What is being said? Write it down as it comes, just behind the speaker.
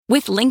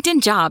With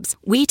LinkedIn Jobs,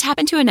 we tap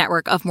into a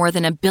network of more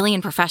than 1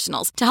 billion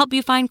professionals to help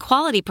you find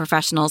quality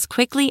professionals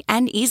quickly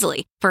and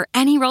easily for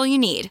any role you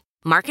need.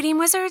 Marketing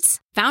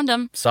wizards? Found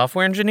them.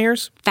 Software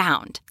engineers?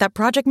 Found. That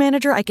project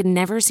manager I could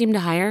never seem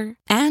to hire?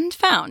 And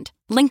found.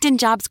 LinkedIn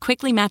Jobs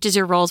quickly matches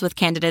your roles with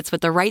candidates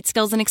with the right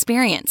skills and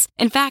experience.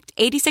 In fact,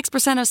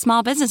 86% of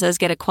small businesses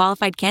get a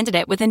qualified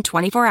candidate within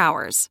 24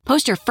 hours.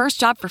 Post your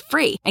first job for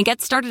free and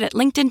get started at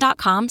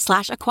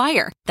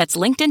linkedin.com/acquire. That's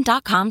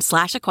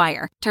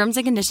linkedin.com/acquire. Terms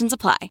and conditions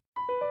apply.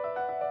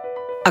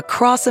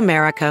 Across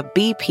America,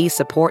 BP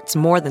supports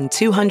more than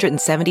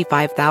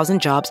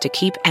 275,000 jobs to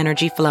keep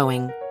energy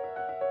flowing.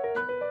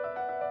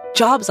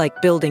 Jobs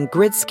like building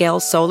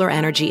grid-scale solar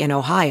energy in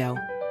Ohio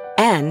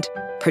and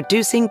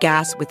producing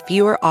gas with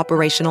fewer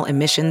operational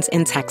emissions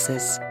in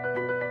Texas.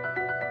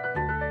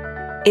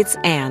 It's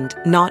and,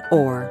 not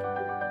or.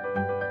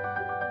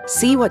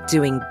 See what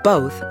doing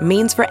both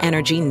means for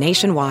energy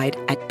nationwide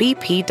at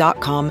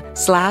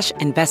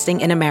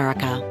bp.com/investing in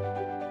America.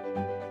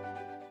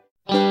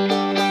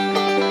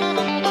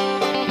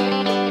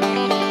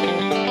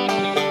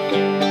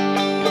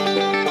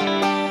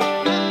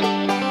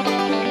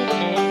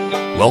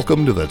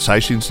 Welcome to the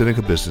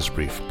Caixin-Sinica Business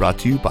Brief, brought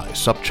to you by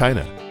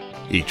SupChina.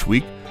 Each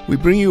week, we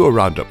bring you a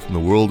roundup from the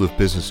world of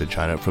business in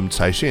China from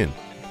Caixin,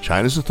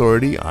 China's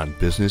authority on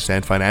business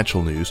and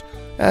financial news,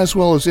 as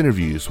well as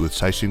interviews with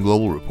Caixin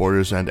Global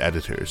reporters and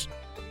editors.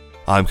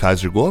 I'm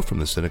Kaiser Guo from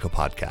the Sinica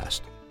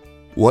Podcast.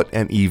 What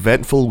an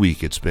eventful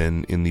week it's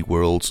been in the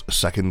world's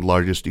second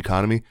largest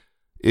economy.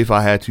 If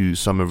I had to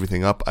sum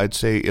everything up, I'd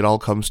say it all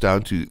comes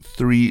down to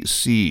 3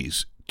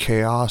 C's: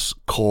 chaos,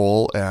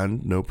 coal,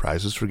 and, no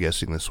prizes for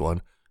guessing this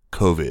one,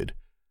 COVID.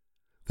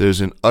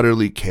 There's an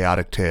utterly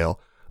chaotic tale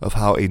of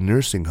how a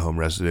nursing home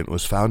resident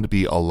was found to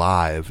be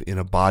alive in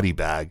a body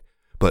bag,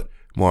 but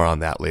more on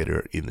that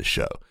later in the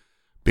show.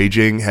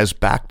 Beijing has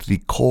backed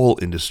the coal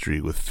industry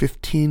with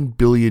 $15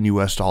 billion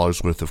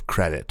worth of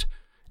credit,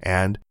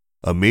 and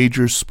a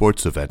major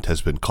sports event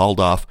has been called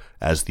off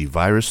as the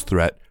virus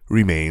threat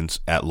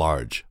remains at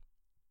large.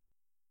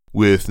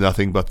 With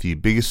nothing but the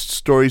biggest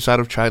stories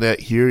out of China,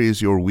 here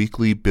is your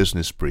weekly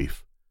business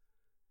brief.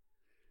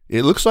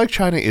 It looks like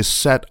China is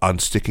set on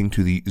sticking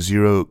to the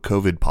zero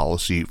COVID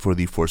policy for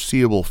the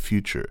foreseeable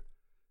future.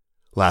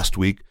 Last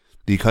week,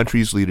 the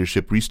country's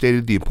leadership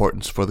restated the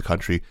importance for the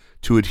country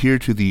to adhere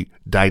to the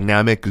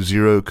dynamic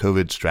zero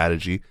COVID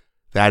strategy,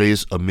 that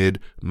is, amid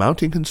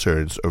mounting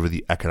concerns over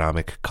the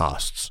economic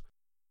costs.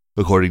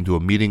 According to a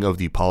meeting of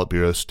the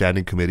Politburo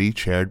Standing Committee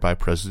chaired by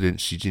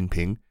President Xi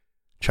Jinping,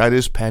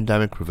 China's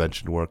pandemic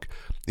prevention work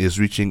is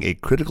reaching a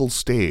critical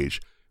stage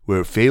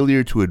where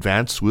failure to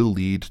advance will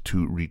lead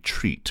to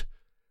retreat.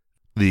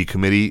 The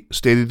committee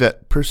stated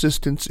that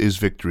persistence is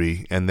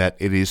victory and that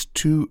it is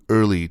too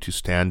early to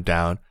stand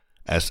down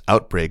as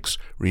outbreaks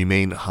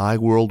remain high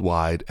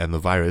worldwide and the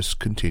virus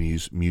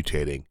continues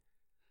mutating.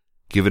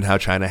 Given how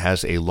China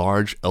has a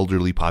large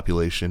elderly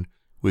population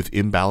with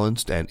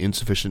imbalanced and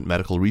insufficient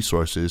medical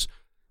resources,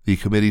 the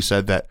committee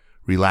said that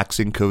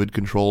relaxing COVID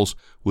controls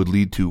would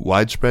lead to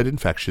widespread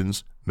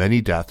infections,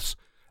 many deaths,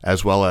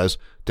 as well as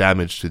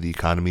damage to the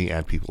economy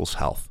and people's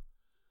health.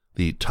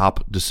 The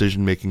top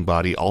decision-making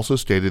body also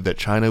stated that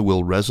China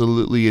will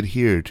resolutely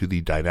adhere to the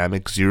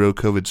dynamic zero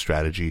COVID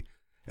strategy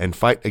and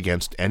fight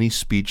against any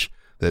speech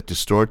that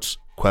distorts,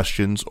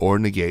 questions, or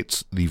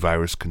negates the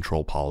virus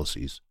control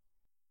policies.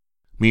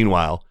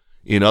 Meanwhile,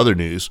 in other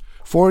news,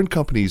 foreign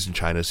companies in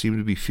China seem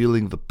to be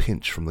feeling the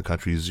pinch from the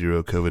country's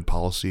zero COVID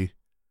policy.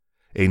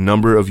 A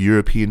number of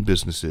European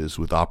businesses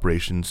with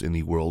operations in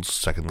the world's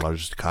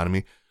second-largest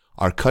economy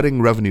are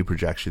cutting revenue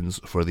projections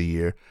for the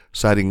year,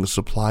 citing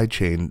supply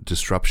chain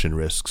disruption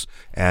risks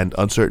and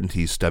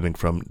uncertainties stemming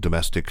from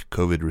domestic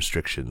COVID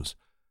restrictions.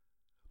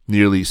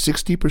 Nearly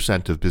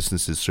 60% of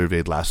businesses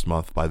surveyed last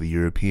month by the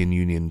European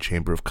Union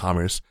Chamber of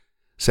Commerce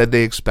said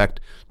they expect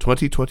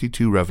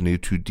 2022 revenue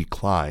to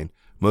decline,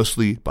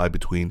 mostly by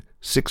between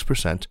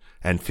 6%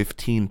 and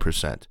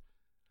 15%.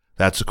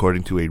 That's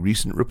according to a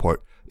recent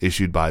report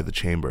issued by the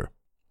Chamber.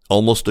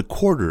 Almost a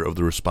quarter of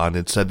the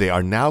respondents said they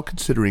are now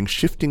considering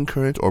shifting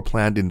current or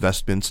planned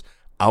investments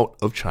out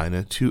of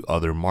China to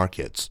other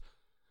markets.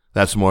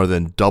 That's more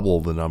than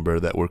double the number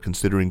that were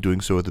considering doing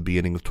so at the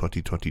beginning of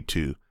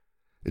 2022.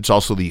 It's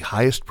also the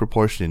highest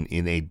proportion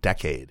in a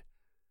decade.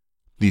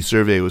 The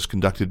survey was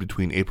conducted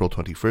between April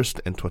 21st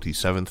and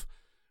 27th,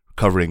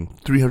 covering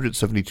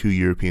 372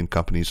 European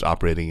companies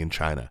operating in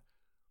China.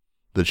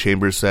 The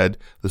Chamber said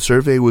the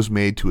survey was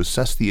made to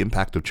assess the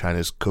impact of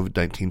China's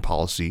COVID-19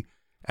 policy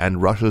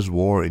and Russia's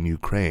war in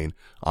Ukraine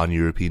on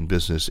European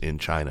business in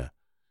China.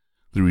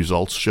 The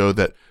results show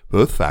that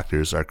both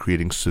factors are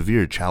creating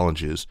severe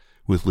challenges,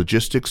 with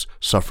logistics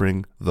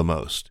suffering the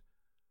most.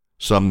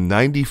 Some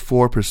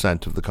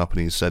 94% of the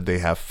companies said they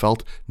have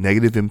felt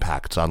negative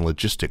impacts on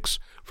logistics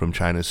from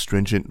China's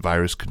stringent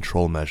virus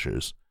control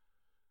measures.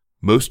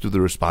 Most of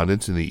the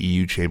respondents in the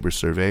EU Chamber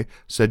survey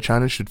said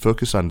China should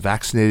focus on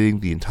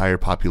vaccinating the entire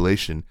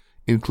population,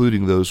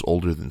 including those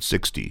older than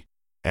 60.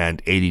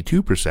 and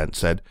 82%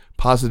 said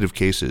positive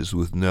cases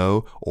with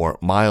no or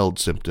mild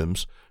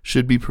symptoms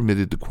should be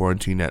permitted to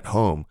quarantine at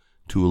home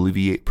to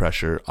alleviate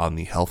pressure on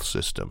the health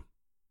system.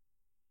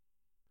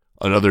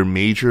 Another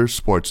major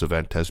sports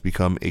event has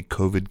become a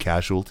COVID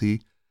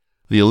casualty.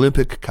 The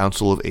Olympic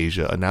Council of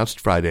Asia announced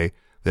Friday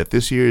that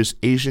this year's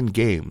Asian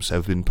Games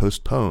have been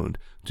postponed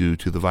due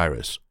to the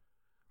virus.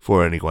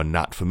 For anyone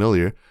not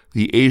familiar,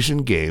 the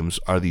Asian Games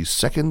are the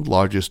second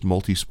largest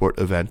multi-sport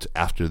event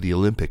after the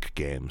Olympic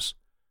Games.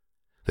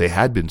 They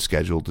had been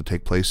scheduled to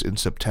take place in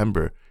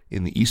September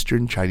in the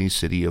eastern Chinese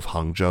city of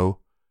Hangzhou.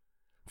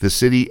 The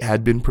city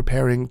had been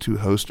preparing to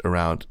host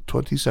around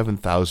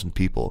 27,000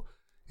 people,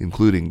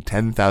 including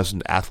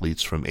 10,000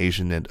 athletes from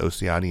Asian and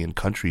Oceanian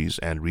countries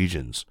and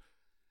regions.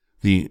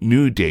 The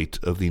new date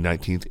of the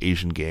 19th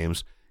Asian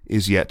Games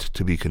is yet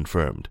to be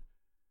confirmed.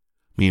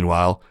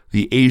 Meanwhile,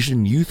 the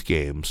Asian Youth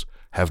Games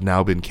have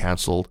now been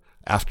cancelled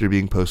after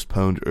being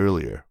postponed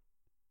earlier.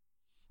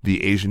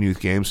 The Asian Youth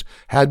Games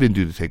had been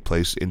due to take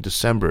place in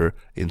December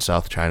in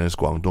South China's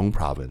Guangdong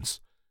province.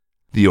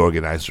 The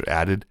organizer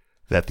added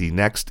that the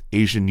next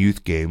Asian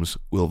Youth Games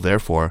will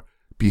therefore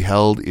be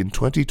held in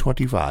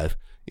 2025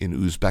 in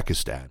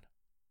Uzbekistan.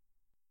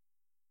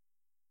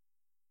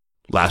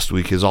 Last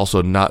week has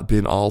also not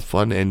been all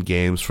fun and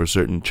games for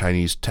certain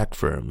Chinese tech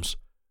firms.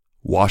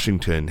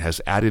 Washington has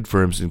added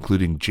firms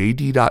including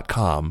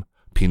JD.com,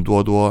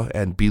 Pinduoduo,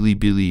 and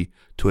Bilibili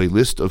to a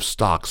list of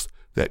stocks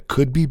that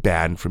could be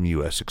banned from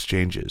U.S.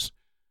 exchanges.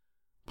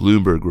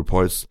 Bloomberg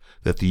reports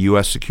that the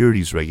U.S.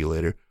 securities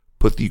regulator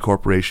put the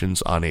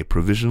corporations on a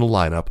provisional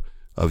lineup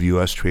of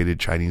U.S.-traded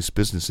Chinese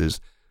businesses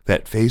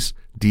that face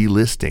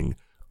delisting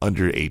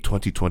under a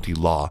 2020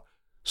 law,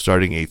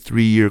 starting a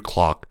 3-year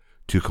clock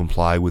to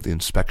comply with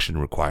inspection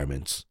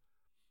requirements.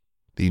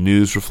 The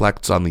news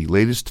reflects on the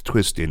latest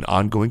twist in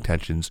ongoing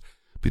tensions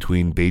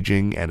between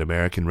Beijing and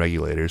American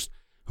regulators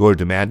who are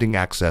demanding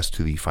access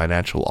to the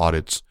financial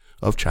audits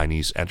of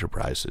Chinese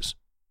enterprises.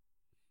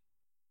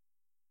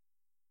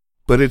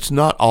 But it's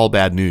not all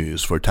bad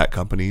news for tech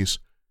companies.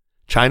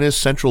 China's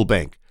central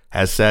bank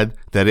has said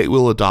that it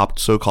will adopt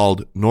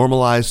so-called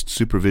normalized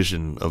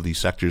supervision of the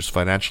sector's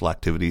financial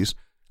activities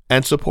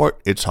and support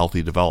its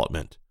healthy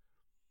development.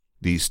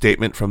 The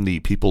statement from the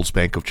People's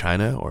Bank of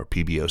China, or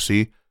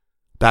PBOC,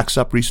 backs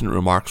up recent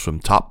remarks from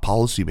top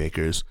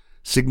policymakers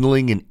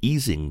signaling an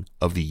easing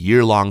of the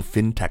year-long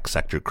fintech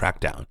sector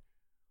crackdown.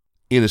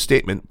 In a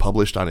statement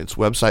published on its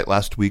website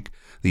last week,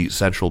 the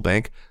central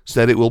bank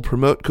said it will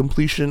promote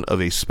completion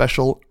of a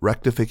special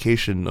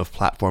rectification of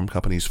platform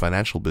companies'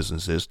 financial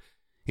businesses,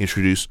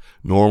 introduce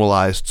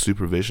normalized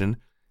supervision,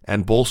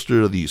 and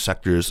bolster the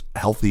sector's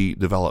healthy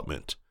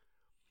development.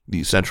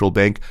 The central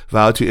bank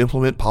vowed to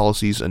implement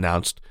policies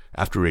announced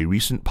after a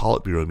recent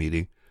Politburo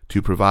meeting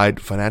to provide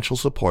financial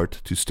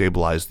support to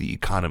stabilize the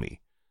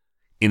economy.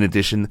 In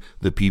addition,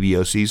 the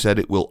PBOC said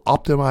it will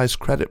optimize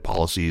credit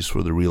policies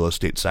for the real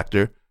estate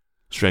sector,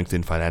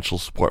 strengthen financial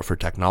support for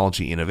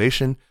technology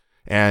innovation,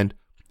 and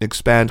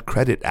expand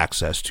credit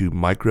access to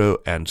micro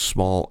and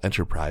small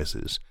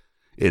enterprises.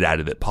 It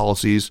added that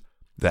policies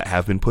that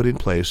have been put in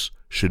place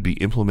should be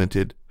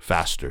implemented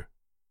faster.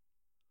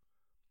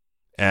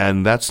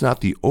 And that's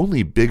not the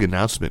only big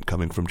announcement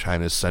coming from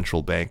China's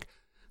central bank.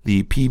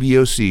 The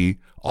PBOC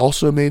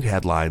also made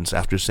headlines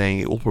after saying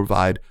it will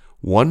provide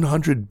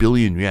 100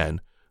 billion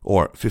yuan,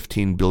 or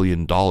 $15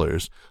 billion,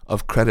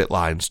 of credit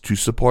lines to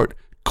support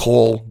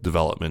coal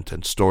development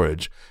and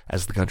storage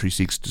as the country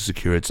seeks to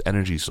secure its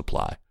energy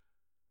supply.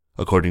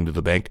 According to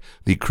the bank,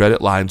 the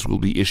credit lines will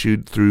be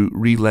issued through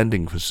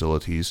re-lending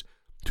facilities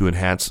to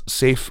enhance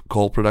safe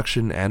coal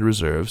production and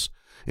reserves,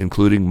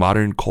 including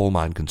modern coal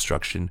mine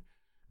construction,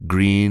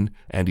 green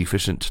and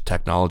efficient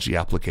technology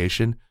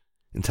application,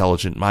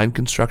 intelligent mine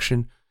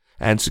construction,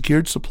 and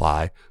secured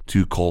supply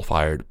to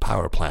coal-fired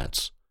power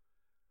plants.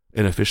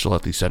 An official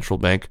at the central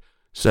bank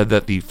said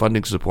that the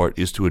funding support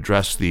is to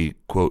address the,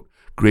 quote,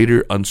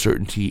 greater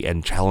uncertainty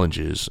and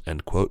challenges,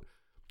 end quote,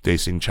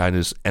 facing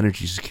China's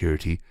energy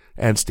security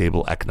and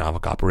stable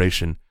economic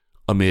operation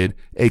amid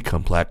a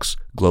complex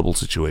global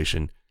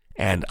situation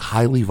and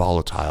highly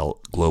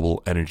volatile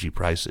global energy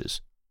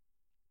prices.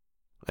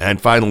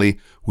 And finally,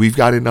 we've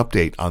got an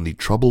update on the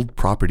troubled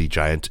property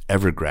giant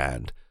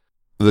Evergrande.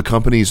 The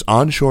company's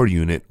onshore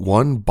unit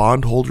won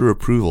bondholder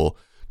approval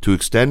to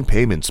extend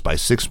payments by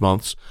 6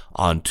 months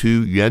on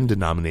 2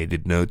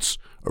 yuan-denominated notes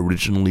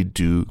originally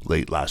due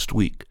late last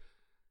week.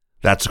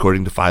 That's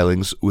according to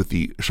filings with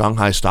the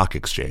Shanghai Stock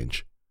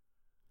Exchange.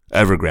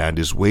 Evergrande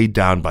is weighed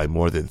down by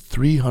more than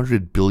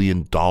 $300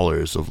 billion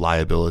of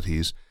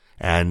liabilities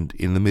and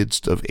in the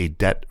midst of a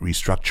debt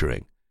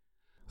restructuring.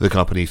 The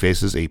company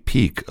faces a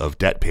peak of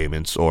debt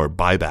payments or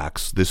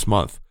buybacks this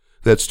month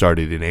that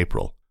started in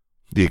April.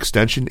 The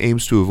extension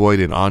aims to avoid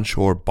an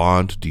onshore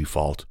bond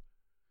default.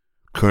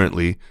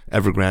 Currently,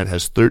 Evergrande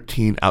has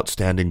 13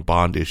 outstanding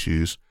bond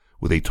issues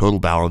with a total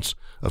balance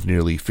of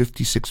nearly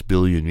 56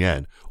 billion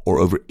yuan, or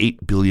over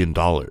 $8 billion.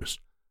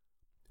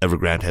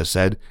 Evergrande has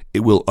said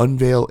it will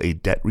unveil a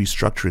debt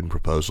restructuring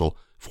proposal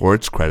for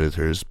its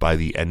creditors by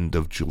the end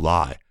of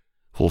July,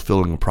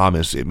 fulfilling a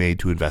promise it made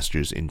to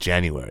investors in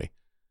January.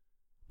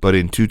 But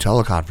in 2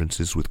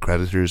 teleconferences with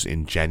creditors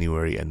in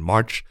January and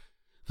March,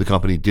 the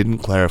company didn't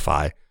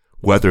clarify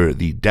whether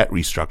the debt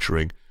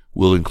restructuring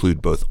will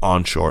include both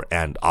onshore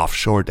and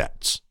offshore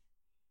debts.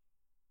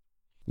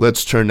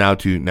 Let's turn now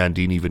to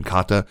Nandini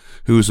Venkata,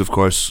 who is, of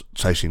course,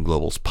 Caixin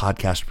Global's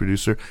podcast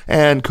producer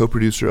and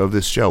co-producer of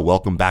this show.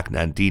 Welcome back,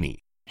 Nandini.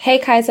 Hey,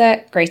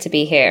 Kaiser. Great to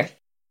be here.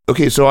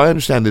 Okay, so I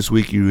understand this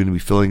week you're going to be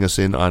filling us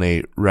in on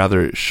a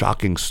rather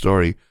shocking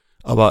story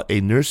about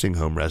a nursing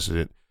home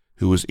resident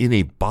who was in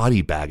a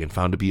body bag and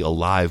found to be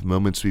alive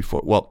moments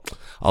before. Well,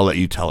 I'll let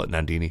you tell it,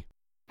 Nandini.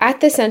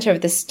 At the center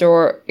of the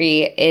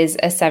story is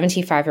a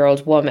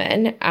 75-year-old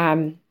woman.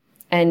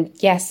 And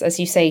yes, as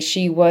you say,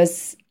 she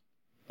was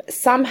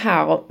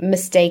somehow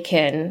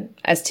mistaken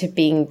as to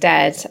being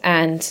dead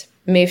and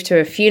moved to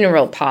a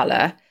funeral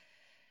parlor.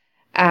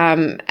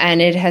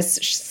 And it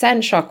has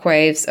sent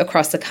shockwaves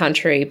across the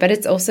country, but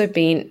it's also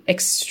been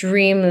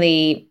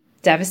extremely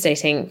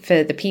devastating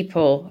for the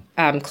people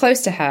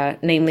close to her,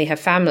 namely her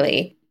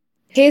family.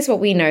 Here's what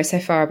we know so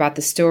far about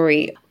the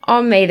story.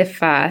 On May the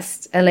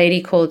 1st, a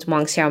lady called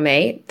Wang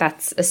Xiaomei,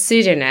 that's a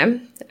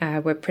pseudonym,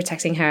 we're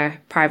protecting her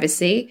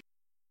privacy.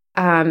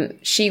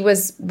 She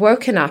was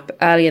woken up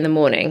early in the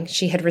morning.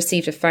 She had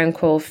received a phone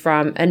call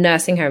from a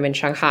nursing home in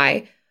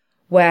Shanghai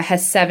where her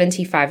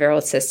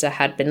 75-year-old sister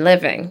had been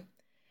living.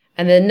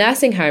 And the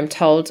nursing home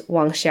told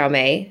Wang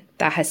Xiaomei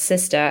that her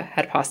sister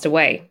had passed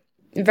away.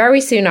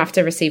 Very soon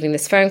after receiving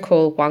this phone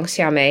call, Wang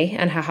Xiaomei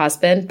and her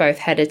husband both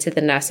headed to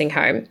the nursing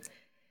home.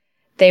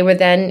 They were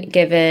then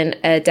given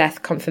a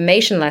death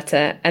confirmation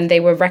letter, and they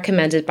were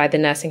recommended by the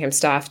nursing home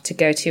staff to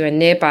go to a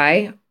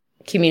nearby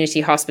community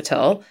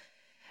hospital.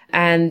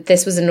 And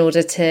this was in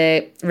order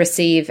to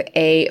receive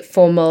a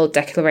formal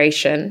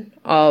declaration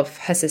of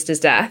her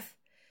sister's death.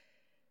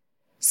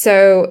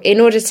 So in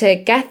order to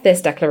get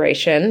this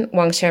declaration,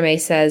 Wang Xiaomei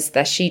says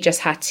that she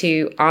just had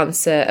to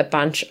answer a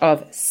bunch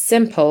of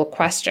simple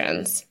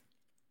questions.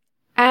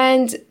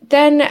 And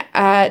then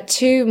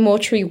 2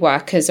 mortuary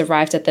workers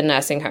arrived at the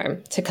nursing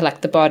home to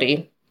collect the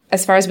body.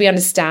 As far as we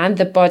understand,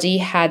 the body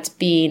had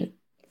been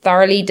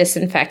thoroughly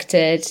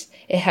disinfected.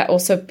 It had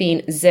also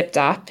been zipped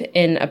up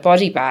in a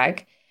body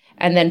bag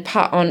and then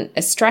put on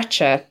a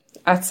stretcher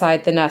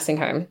outside the nursing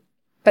home.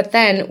 But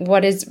then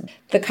what is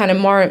the kind of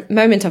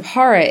moment of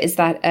horror is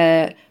that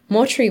a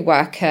mortuary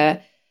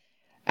worker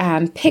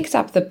picked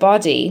up the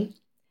body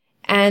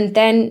and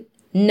then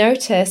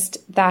noticed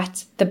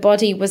that the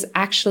body was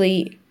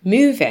actually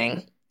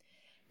moving.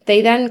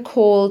 They then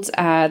called,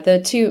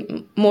 the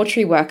 2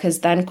 mortuary workers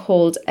then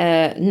called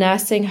a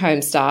nursing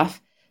home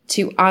staff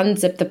to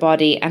unzip the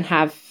body and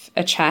have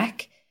a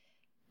check.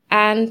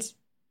 And,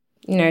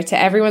 to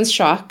everyone's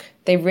shock,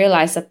 they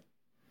realized that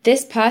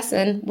this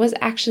person was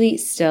actually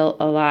still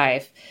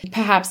alive.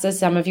 Perhaps, as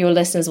some of your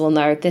listeners will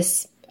know,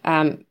 this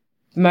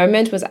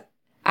moment was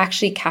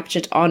actually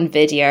captured on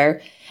video,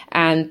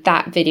 and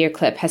that video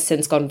clip has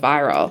since gone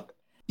viral.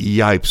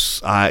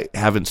 Yipes. I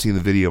haven't seen the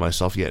video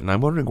myself yet, and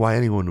I'm wondering why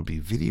anyone would be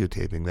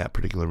videotaping that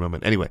particular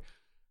moment. Anyway,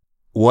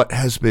 what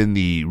has been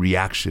the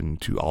reaction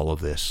to all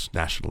of this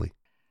nationally?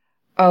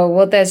 Oh,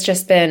 well, there's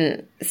just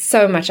been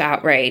so much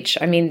outrage.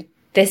 I mean,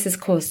 this has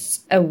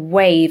caused a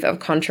wave of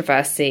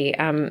controversy.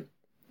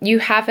 You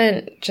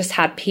haven't just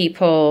had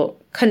people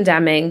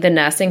condemning the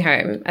nursing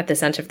home at the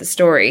center of the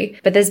story,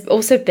 but there's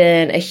also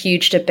been a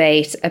huge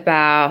debate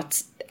about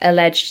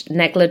alleged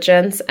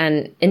negligence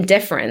and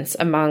indifference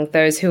among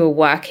those who are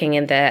working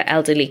in the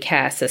elderly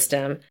care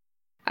system.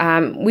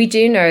 We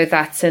do know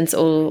that since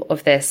all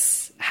of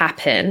this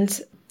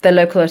happened, the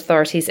local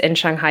authorities in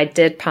Shanghai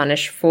did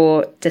punish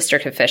 4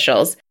 district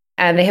officials,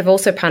 and they have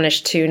also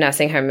punished 2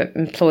 nursing home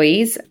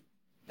employees.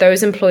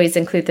 Those employees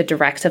include the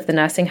director of the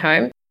nursing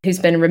home, who's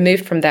been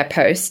removed from their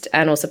post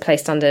and also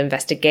placed under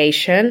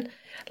investigation.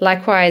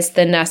 Likewise,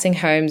 the nursing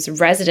home's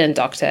resident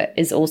doctor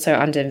is also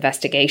under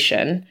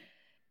investigation.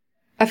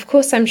 Of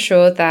course, I'm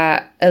sure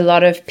that a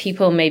lot of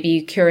people may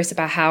be curious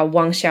about how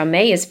Wang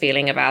Xiaomei is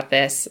feeling about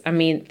this. I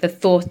mean, the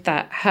thought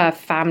that her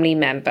family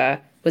member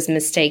was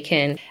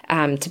mistaken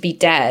to be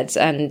dead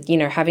and,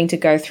 having to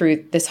go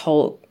through this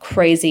whole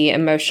crazy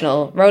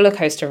emotional roller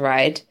coaster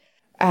ride.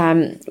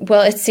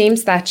 Well, it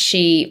seems that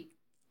she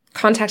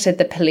contacted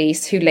the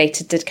police, who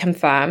later did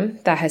confirm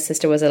that her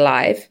sister was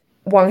alive.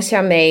 Wang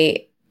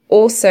Xiaomei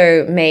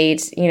also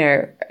made,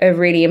 a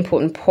really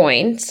important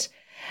point.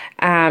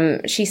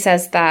 She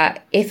says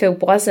that if it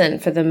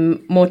wasn't for the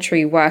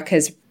mortuary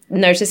workers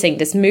noticing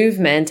this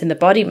movement in the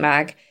body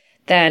bag,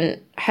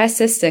 then her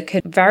sister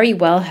could very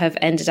well have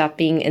ended up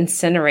being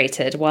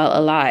incinerated while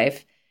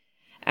alive.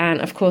 And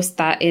of course,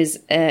 that is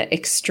an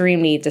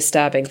extremely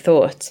disturbing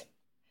thought.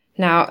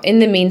 Now, in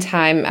the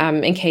meantime,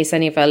 in case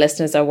any of our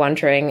listeners are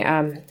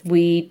wondering,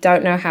 we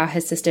don't know how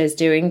her sister is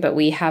doing, but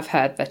we have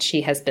heard that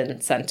she has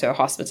been sent to a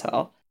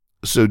hospital.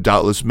 So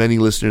doubtless many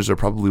listeners are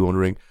probably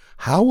wondering,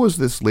 how was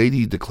this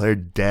lady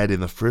declared dead in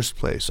the first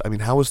place? I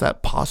mean, how was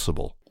that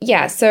possible?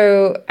 Yeah,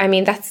 so,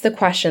 that's the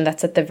question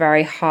that's at the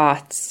very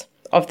heart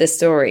of the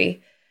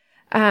story.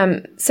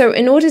 So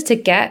in order to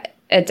get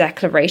a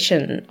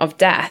declaration of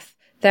death,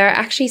 there are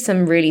actually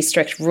some really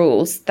strict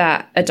rules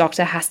that a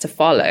doctor has to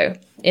follow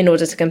in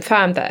order to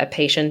confirm that a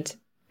patient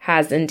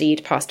has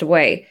indeed passed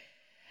away.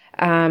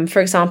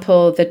 For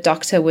example, the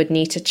doctor would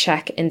need to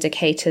check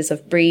indicators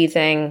of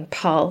breathing,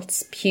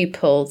 pulse,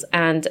 pupils,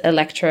 and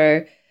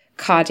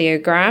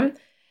electrocardiogram.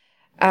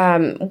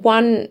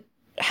 One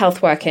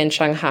health worker in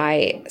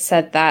Shanghai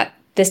said that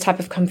this type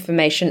of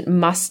confirmation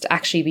must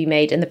actually be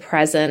made in the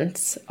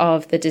presence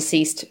of the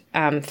deceased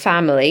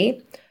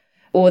family,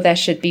 or there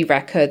should be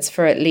records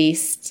for at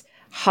least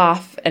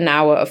half an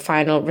hour of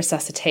final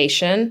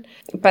resuscitation.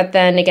 But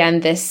then again,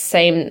 this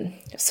same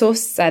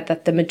source said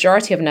that the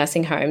majority of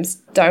nursing homes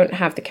don't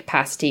have the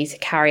capacity to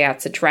carry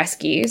out such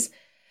rescues.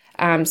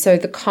 So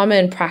the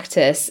common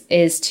practice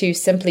is to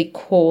simply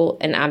call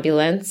an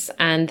ambulance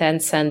and then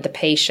send the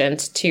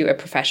patient to a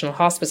professional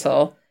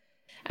hospital.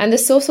 And the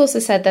source also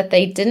said that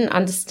they didn't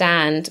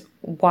understand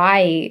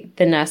why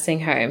the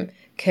nursing home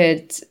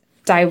could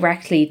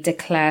directly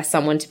declare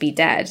someone to be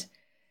dead.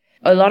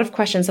 A lot of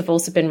questions have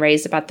also been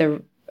raised about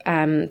the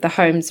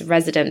home's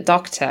resident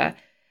doctor.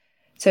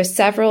 So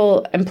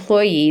several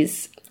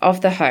employees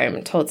of the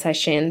home told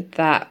Caixin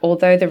that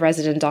although the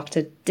resident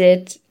doctor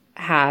did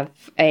have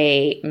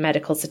a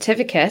medical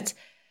certificate,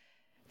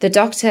 the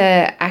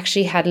doctor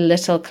actually had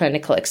little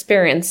clinical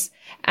experience,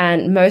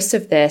 and most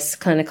of this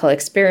clinical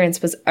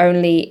experience was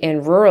only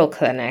in rural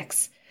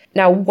clinics.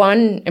 Now,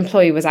 one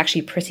employee was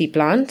actually pretty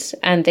blunt,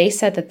 and they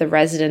said that the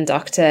resident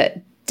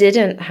doctor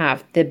didn't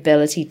have the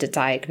ability to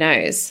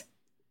diagnose.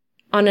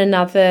 On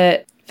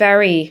another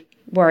very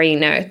worrying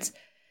note,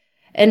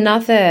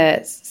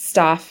 another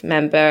staff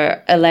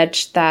member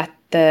alleged that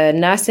the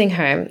nursing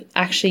home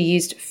actually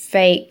used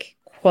fake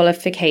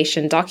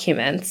qualification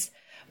documents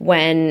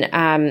when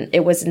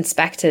it was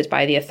inspected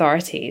by the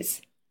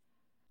authorities.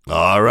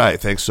 All right,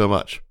 thanks so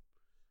much.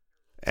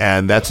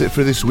 And that's it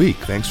for this week.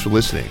 Thanks for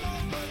listening.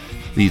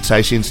 The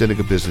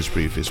Caixin-Sinica Business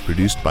Brief is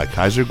produced by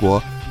Kaiser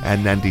Guo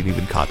and Nandini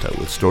Venkata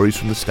with stories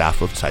from the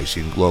staff of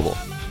Caixin Global.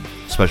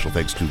 Special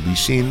thanks to Li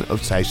Xin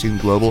of Caixin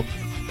Global.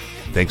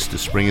 Thanks to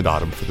Spring and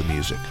Autumn for the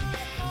music.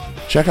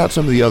 Check out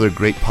some of the other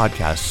great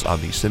podcasts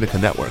on the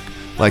Sinica Network,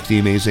 like the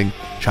amazing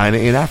China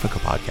in Africa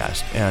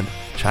podcast and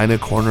China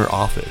Corner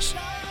Office.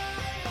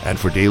 And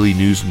for daily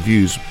news and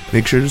views,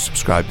 make sure to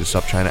subscribe to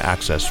SupChina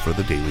Access for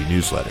the daily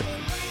newsletter.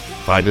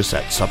 Find us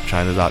at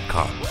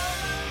supchina.com.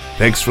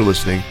 Thanks for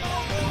listening,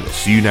 and we'll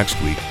see you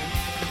next week.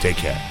 Take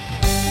care.